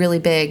 That's a really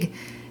big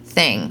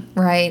thing,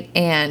 right?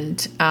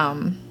 And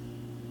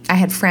I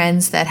had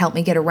friends that helped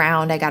me get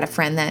around. I got a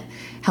friend that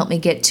helped me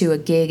get to a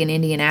gig in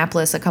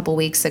Indianapolis a couple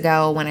weeks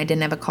ago when I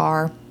didn't have a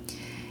car.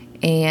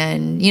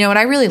 And you know what?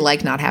 I really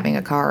like not having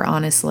a car,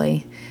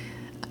 honestly.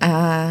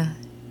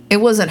 It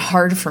wasn't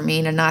hard for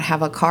me to not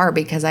have a car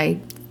because I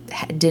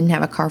didn't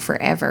have a car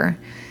forever.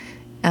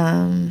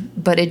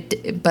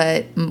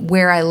 But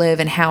where I live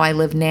and how I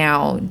live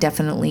now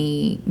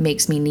definitely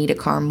makes me need a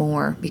car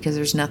more because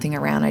there's nothing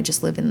around. I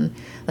just live in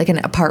like an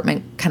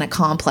apartment kind of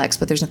complex,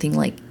 but there's nothing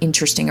like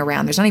interesting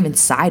around. There's not even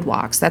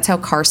sidewalks. That's how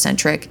car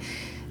centric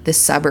this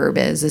suburb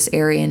is, this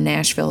area in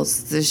Nashville.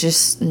 There's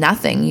just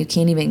nothing. You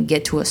can't even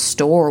get to a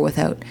store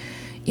without,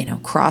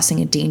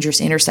 crossing a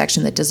dangerous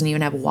intersection that doesn't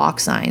even have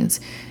walk signs.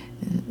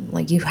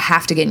 Like you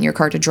have to get in your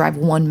car to drive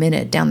 1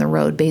 minute down the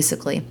road,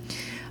 basically.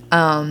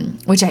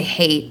 Which I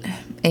hate.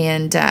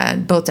 And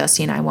both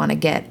Dusty and I want to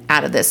get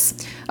out of this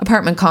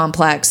apartment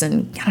complex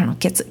and, I don't know,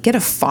 get a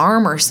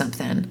farm or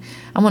something.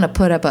 I want to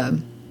put up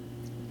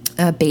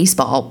a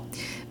baseball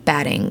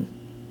batting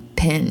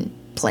pin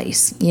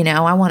place.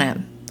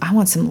 I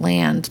want some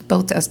land.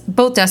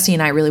 Both Dusty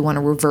and I really want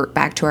to revert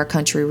back to our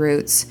country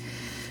roots.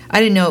 I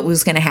didn't know it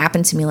was going to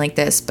happen to me like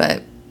this,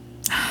 but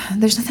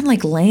there's nothing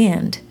like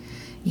land,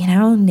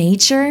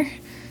 nature.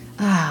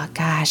 Oh,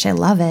 gosh, I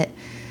love it.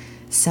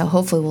 So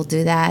hopefully we'll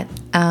do that.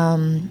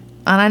 And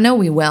I know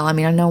we will. I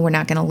know we're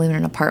not going to live in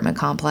an apartment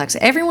complex.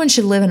 Everyone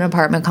should live in an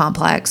apartment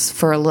complex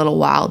for a little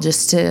while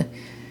just to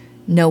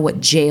know what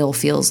jail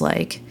feels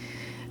like.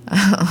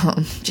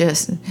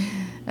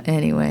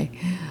 Anyway.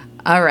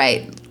 All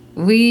right.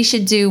 We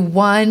should do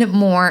one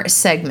more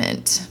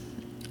segment.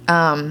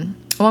 I'm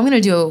going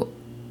to do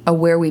a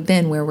where we've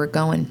been, where we're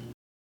going.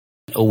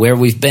 Where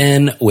we've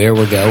been, where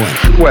we're going.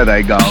 Where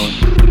they going?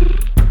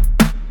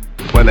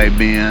 Where they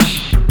been?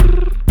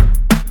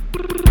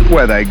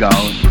 Where they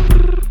going?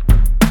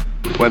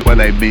 Where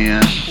they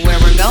been? Where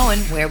we're going,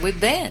 where we've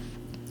been.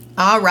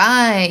 All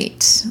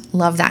right.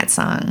 Love that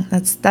song.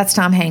 That's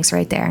Tom Hanks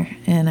right there.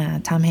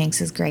 And Tom Hanks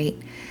is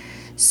great.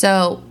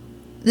 So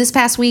this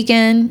past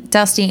weekend,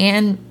 Dusty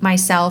and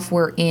myself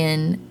were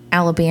in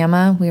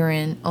Alabama. We were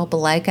in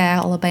Opelika,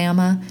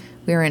 Alabama.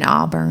 We were in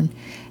Auburn,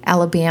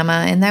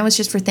 Alabama. And that was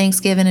just for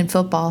Thanksgiving and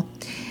football.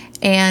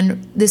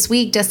 And this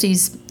week,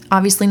 Dusty's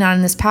obviously not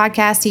in this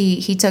podcast.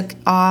 He took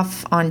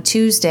off on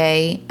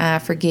Tuesday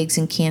for gigs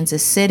in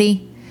Kansas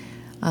City,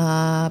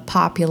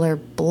 Poplar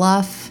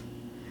Bluff,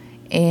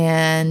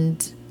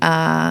 and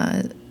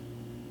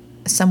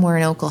somewhere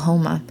in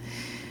Oklahoma.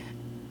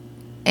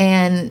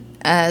 And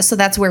so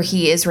that's where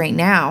he is right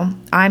now.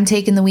 I'm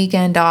taking the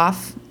weekend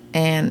off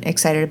and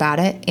excited about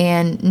it.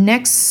 And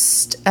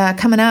next,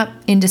 coming up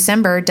in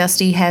December,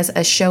 Dusty has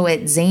a show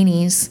at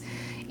Zanies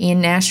in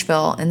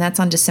Nashville, and that's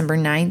on December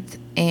 9th.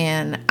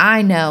 And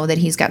I know that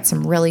he's got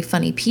some really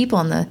funny people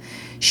on the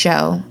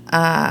show.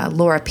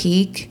 Laura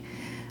Peek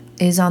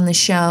is on the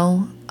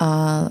show.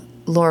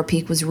 Laura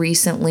Peek was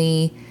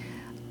recently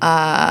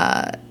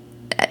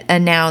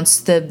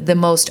announced the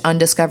most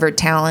undiscovered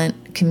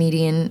talent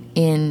comedian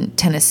in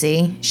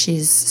Tennessee.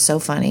 She's so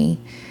funny.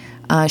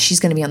 She's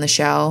going to be on the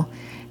show.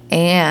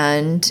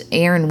 And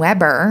Aaron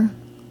Weber,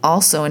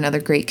 also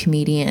another great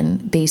comedian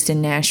based in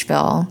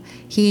Nashville.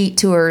 He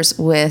tours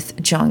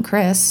with John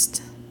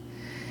Crist.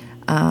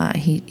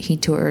 He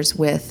tours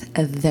with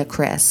The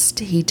Crist.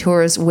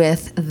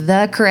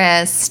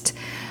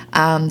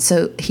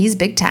 So he's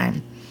big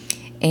time.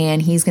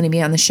 And he's going to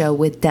be on the show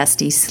with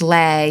Dusty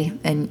Slay.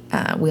 And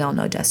we all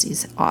know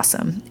Dusty's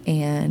awesome.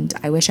 And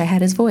I wish I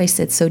had his voice.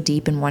 It's so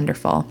deep and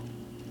wonderful.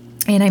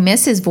 And I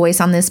miss his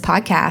voice on this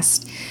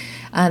podcast.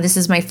 This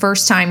is my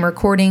first time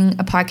recording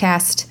a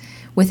podcast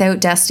without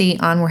Dusty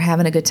on We're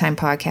Having a Good Time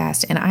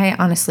podcast. And I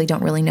honestly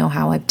don't really know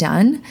how I've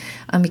done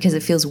because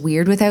it feels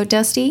weird without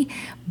Dusty.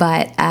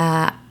 But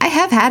I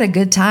have had a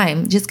good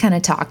time just kind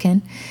of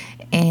talking.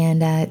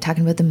 and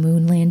talking about the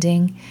moon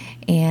landing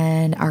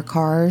and our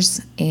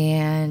cars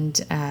and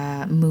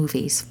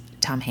movies,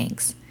 Tom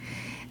Hanks.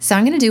 So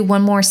I'm going to do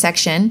one more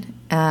section,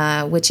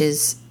 which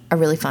is a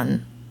really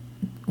fun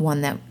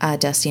one that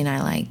Dusty and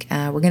I like.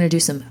 We're going to do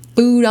some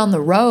food on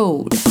the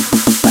road. I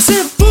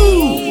said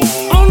food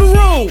on the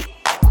road.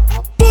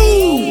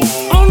 Food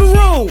on the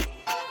road.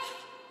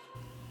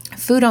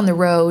 Food on the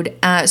road.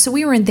 So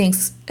we were in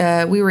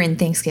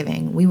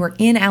Thanksgiving. We were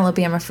in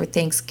Alabama for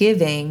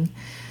Thanksgiving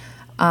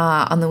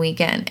on the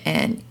weekend.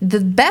 And the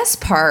best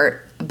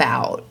part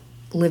about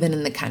living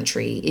in the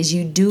country is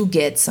you do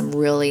get some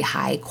really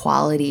high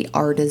quality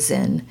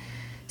artisan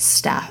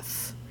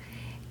stuff.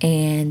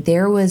 And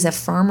there was a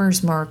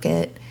farmer's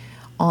market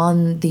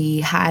on the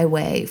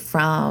highway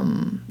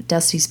from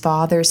Dusty's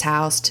father's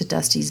house to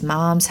Dusty's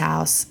mom's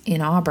house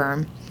in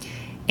Auburn.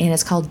 And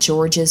it's called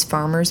George's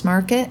Farmer's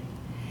Market.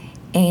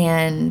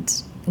 And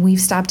we've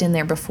stopped in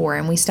there before,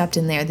 and we stopped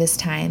in there this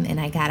time, and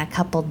I got a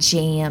couple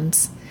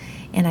jams,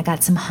 and I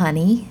got some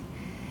honey.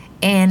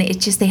 And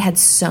they had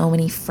so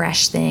many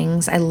fresh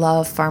things. I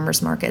love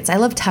farmers markets. I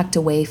love tucked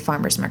away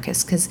farmers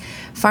markets, because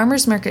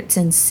farmers markets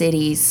in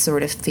cities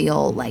sort of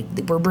feel like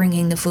we're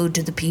bringing the food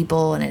to the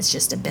people, and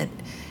it's a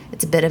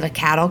bit of a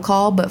cattle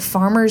call. But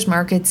farmers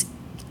markets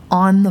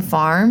on the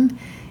farm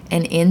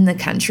and in the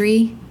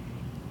country,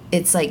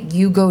 it's like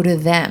you go to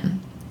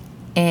them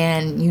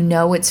and you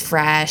know it's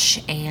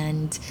fresh,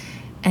 and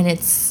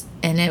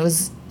it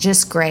was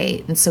just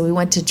great. And so we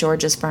went to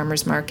George's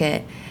Farmers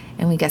Market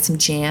and we got some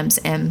jams,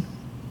 and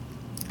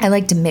I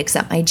like to mix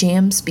up my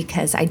jams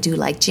because I do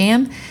like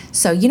jam.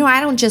 So, I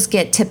don't just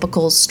get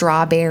typical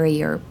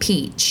strawberry or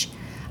peach.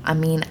 I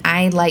mean,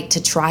 I like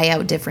to try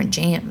out different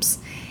jams.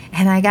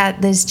 And I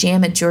got this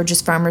jam at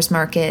George's Farmers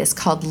Market. It's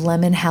called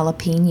lemon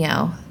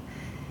jalapeno.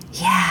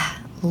 Yeah,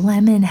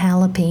 lemon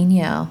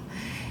jalapeno.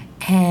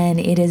 And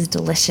it is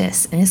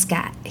delicious. And it's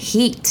got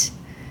heat.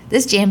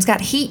 This jam's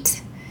got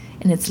heat.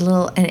 And it's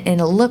and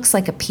it looks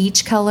like a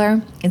peach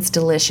color. It's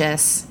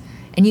delicious.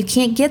 And you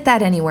can't get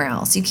that anywhere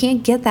else. You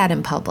can't get that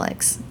in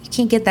Publix. You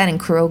can't get that in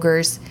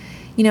Kroger's.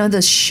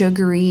 Those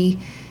sugary,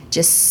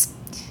 just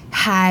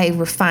high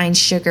refined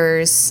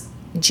sugars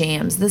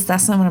jams.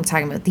 That's not what I'm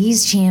talking about.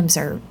 These jams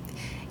are,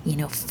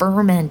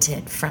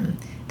 fermented from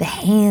the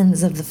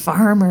hands of the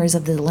farmers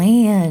of the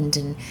land,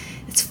 and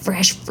it's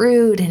fresh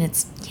fruit, and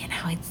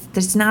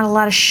there's not a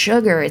lot of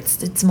sugar.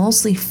 It's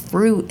mostly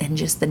fruit and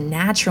just the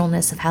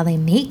naturalness of how they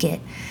make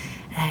it.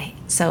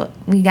 So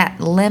we got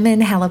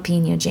lemon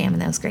jalapeno jam,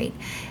 and that was great.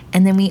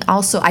 And then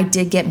I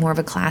did get more of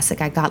a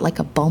classic. I got like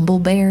a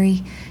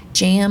bumbleberry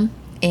jam,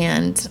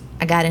 and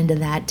I got into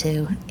that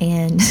too,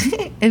 and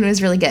it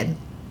was really good.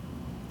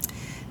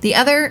 The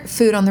other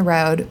food on the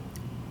road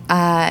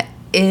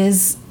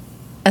is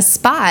a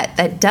spot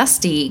that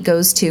Dusty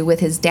goes to with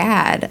his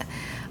dad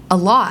a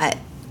lot,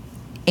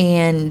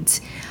 and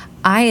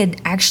I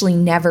had actually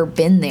never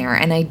been there,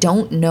 and I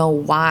don't know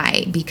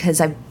why, because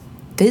I've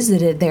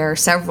visited there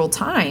several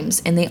times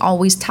and they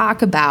always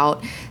talk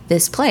about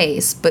this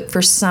place, but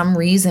for some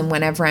reason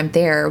whenever I'm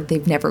there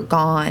they've never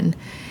gone.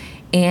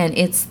 And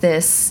it's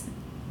this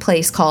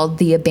place called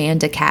the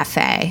Abanda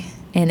Cafe,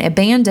 and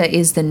Abanda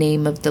is the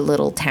name of the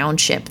little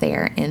township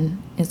there,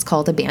 and it's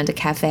called Abanda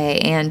Cafe,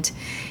 and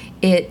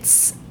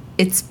it's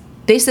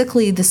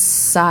basically the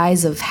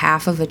size of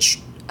half of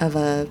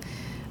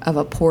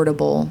a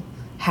portable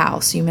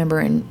house. You remember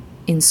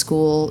in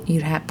school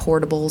you'd have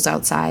portables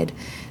outside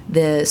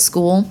the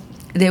school.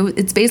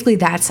 It's basically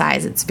that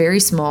size. It's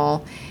very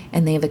small,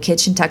 and they have a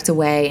kitchen tucked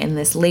away, and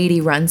this lady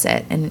runs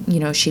it,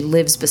 and she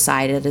lives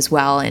beside it as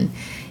well. And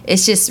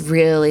it's just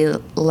really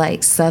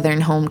like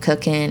Southern home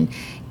cooking,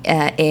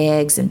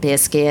 eggs and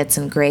biscuits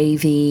and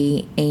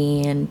gravy,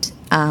 and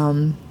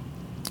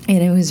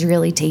it was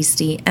really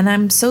tasty. And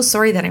I'm so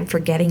sorry that I'm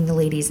forgetting the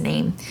lady's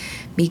name,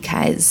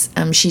 because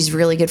she's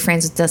really good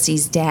friends with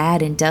Dusty's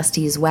dad and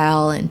Dusty as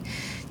well, and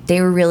they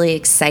were really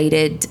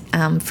excited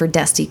for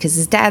Dusty because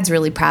his dad's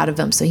really proud of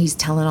him. So he's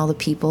telling all the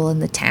people in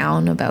the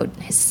town about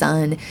his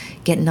son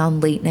getting on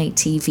late night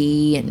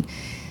TV and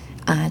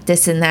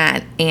this and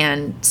that.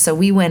 And so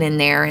we went in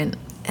there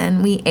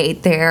and we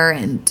ate there,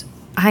 and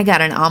I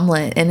got an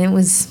omelet, and it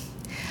was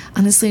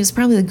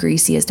probably the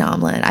greasiest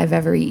omelet I've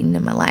ever eaten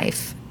in my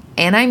life.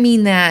 And I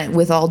mean that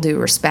with all due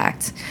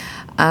respect,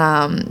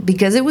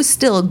 because it was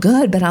still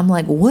good, but I'm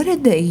like, what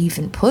did they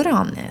even put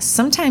on this?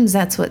 Sometimes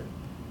that's what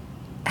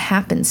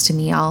happens to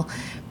me. I'll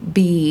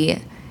be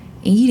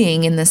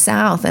eating in the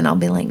South and I'll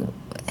be like,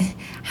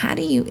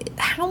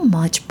 how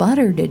much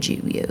butter did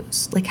you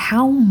use? Like,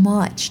 how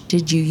much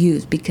did you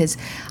use? Because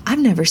I've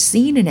never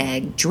seen an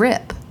egg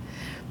drip,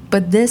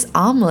 but this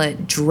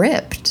omelet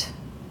dripped.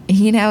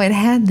 It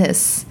had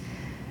this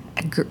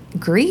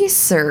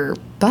grease or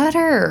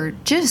butter or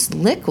just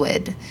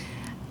liquid.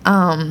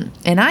 And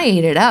I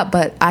ate it up,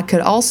 but I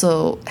could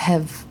also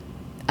have,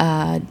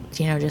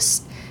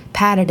 just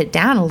patted it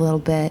down a little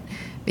bit,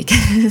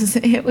 because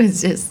it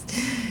was just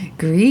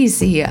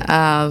greasy.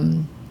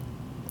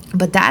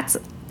 But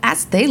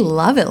they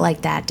love it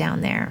like that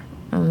down there.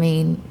 I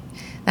mean,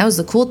 that was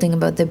the cool thing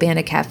about the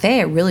Abanda Cafe.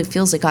 It really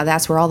feels like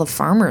that's where all the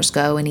farmers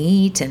go and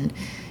eat, and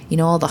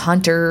all the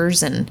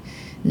hunters and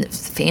the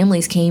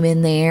families came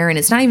in there, and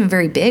it's not even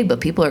very big,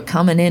 but people are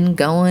coming in,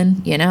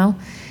 going,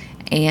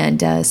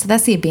 and so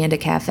that's the Abanda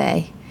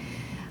Cafe.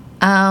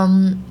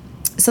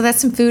 So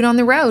that's some food on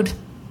the road.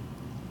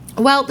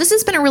 Well, this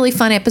has been a really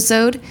fun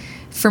episode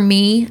for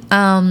me.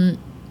 I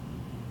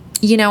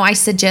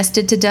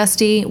suggested to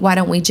Dusty, why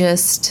don't we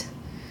just,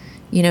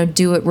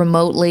 do it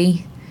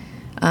remotely?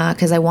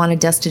 Because I wanted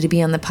Dusty to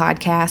be on the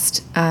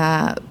podcast.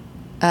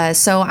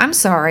 So I'm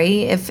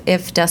sorry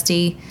if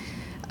Dusty,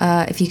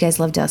 if you guys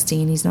love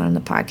Dusty and he's not on the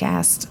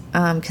podcast,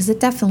 because it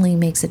definitely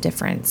makes a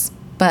difference.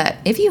 But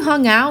if you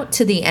hung out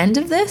to the end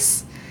of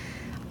this,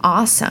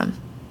 awesome.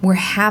 We're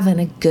having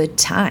a good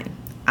time.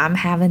 I'm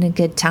having a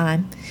good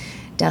time.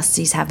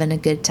 Dusty's having a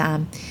good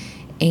time.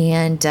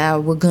 And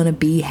we're going to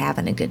be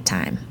having a good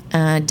time.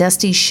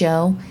 Dusty's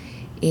show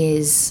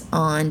is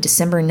on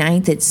December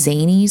 9th at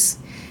Zany's.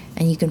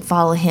 And you can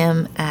follow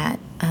him at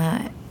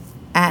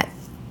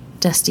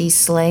Dusty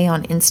Slay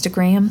on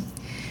Instagram.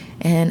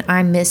 And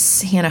I'm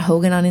Miss Hannah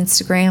Hogan on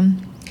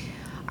Instagram.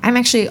 I'm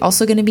actually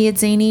also going to be at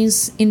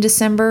Zany's in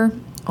December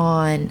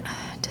on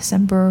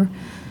December,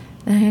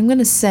 I'm going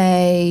to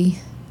say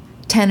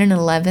 10 and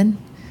 11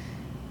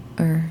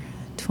 or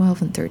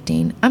 12 and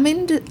 13.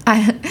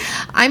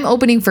 I'm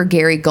opening for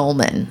Gary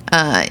Goldman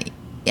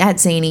at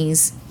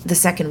Zany's the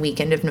second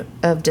weekend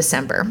of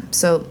December.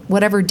 So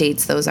whatever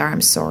dates those are,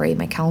 I'm sorry,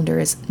 my calendar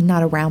is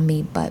not around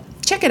me, but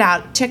check it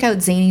out. Check out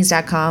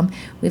Zanies.com.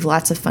 We have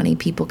lots of funny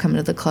people coming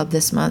to the club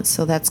this month,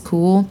 so that's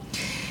cool.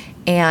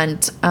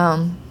 And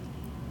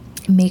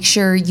make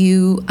sure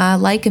you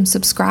like and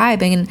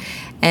subscribe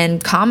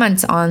and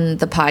comment on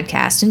the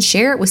podcast and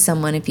share it with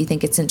someone if you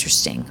think it's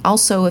interesting.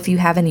 Also, if you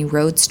have any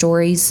road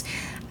stories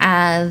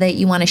that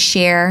you want to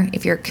share,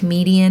 if you're a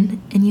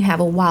comedian and you have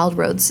a wild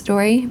road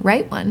story,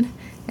 write one.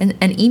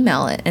 And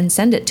email it and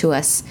send it to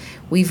us.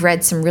 We've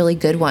read some really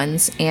good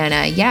ones. And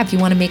if you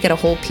want to make it a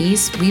whole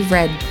piece, we've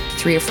read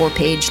 3 or 4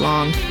 page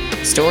long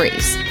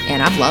stories,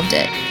 and I've loved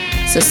it.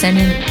 So send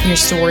in your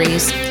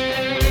stories.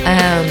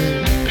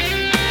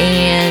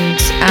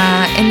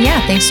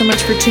 Thanks so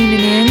much for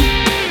tuning in.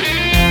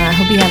 I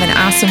hope you have an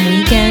awesome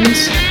weekend,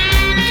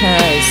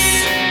 because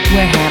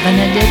we're having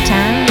a good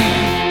time.